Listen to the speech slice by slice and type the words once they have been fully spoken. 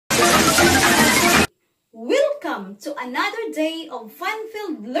Welcome to another day of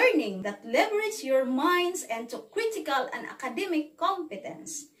fun-filled learning that leverages your minds into critical and academic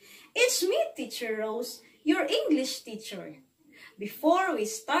competence. It's me, Teacher Rose, your English teacher. Before we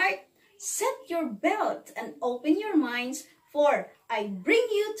start, set your belt and open your minds, for I bring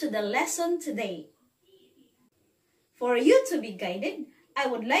you to the lesson today. For you to be guided, I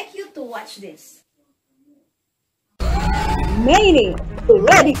would like you to watch this. Many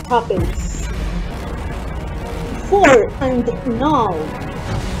already happens. For and now.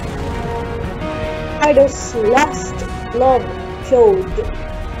 Ido's last love showed.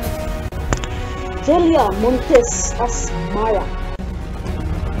 Julia Montes as Mara.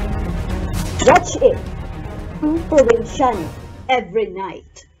 Watch it. Provinciano every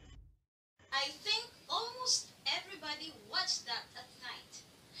night. I think almost everybody watched that at night.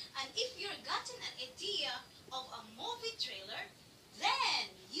 And if you're gotten an idea of a movie trailer,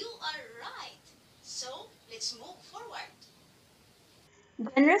 then you are right. So, let's move forward.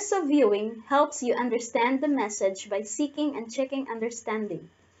 Genres of viewing helps you understand the message by seeking and checking understanding.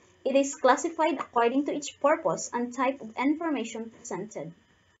 It is classified according to its purpose and type of information presented.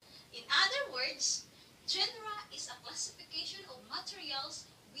 In other words, genre is a classification of materials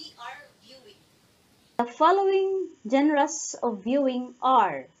we are viewing. The following genres of viewing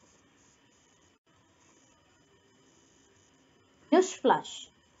are Newsflash,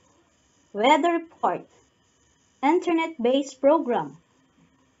 Weather Report, Internet-based program,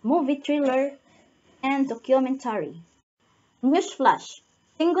 Movie thriller, and documentary. Newsflash,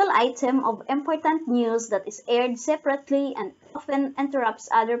 single item of important news that is aired separately and often interrupts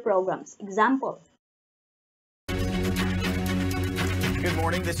other programs. Example. Good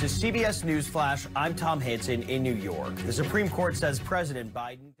morning. This is CBS News Flash. I'm Tom Hansen in New York. The Supreme Court says President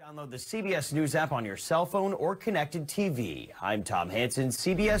Biden download the CBS News app on your cell phone or connected TV. I'm Tom Hansen,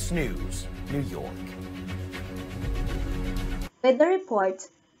 CBS News, New York. Weather report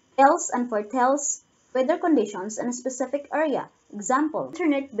tells and foretells weather conditions in a specific area. Example,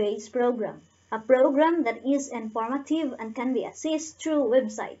 internet-based program, a program that is informative and can be accessed through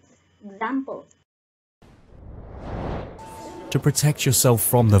websites. Example. To protect yourself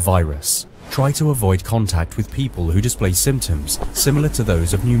from the virus, try to avoid contact with people who display symptoms similar to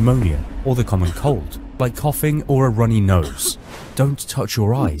those of pneumonia or the common cold, like coughing or a runny nose. Don't touch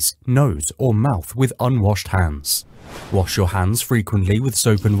your eyes, nose, or mouth with unwashed hands. Wash your hands frequently with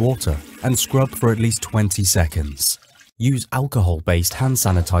soap and water and scrub for at least 20 seconds. Use alcohol-based hand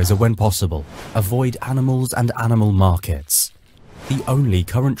sanitizer when possible. Avoid animals and animal markets. The only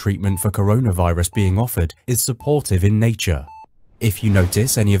current treatment for coronavirus being offered is supportive in nature. If you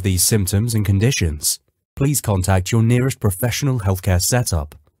notice any of these symptoms and conditions, please contact your nearest professional healthcare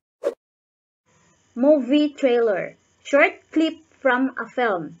setup. Movie trailer, short clip from a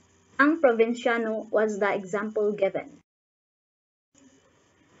film. Ang Provinciano was the example given.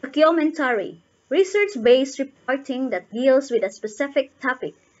 Documentary, research-based reporting that deals with a specific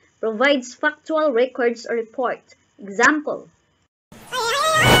topic, provides factual records or report. Example.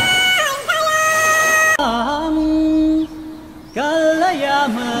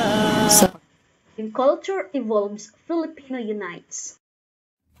 When culture evolves, Filipino unites.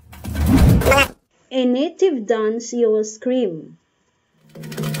 A native dance you will scream.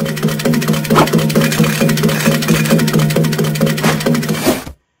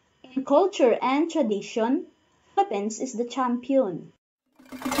 In culture and tradition, Philippines is the champion.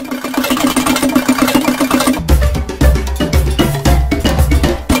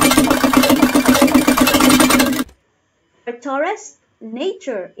 For tourists,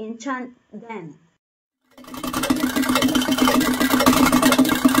 nature enchant them.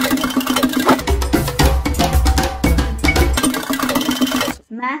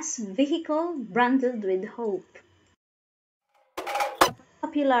 Mass vehicle branded with hope.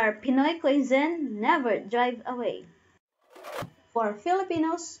 Popular Pinoy cuisine, never drive away. For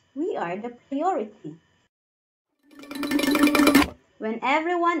Filipinos, we are the priority. When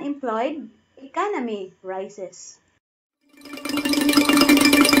everyone employed, economy rises.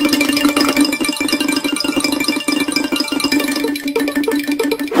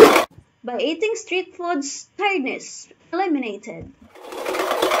 By eating street foods, tiredness eliminated.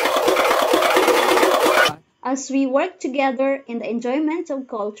 As we work together in the enjoyment of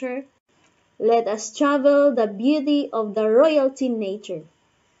culture, let us travel the beauty of the royalty nature.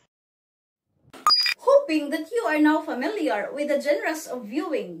 Hoping that you are now familiar with the genres of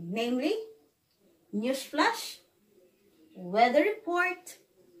viewing, namely Newsflash, Weather Report,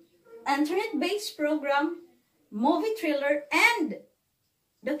 Internet-based program, Movie thriller, and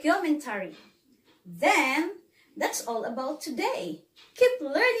documentary. Then, that's all about today. Keep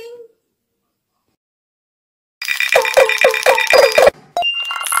learning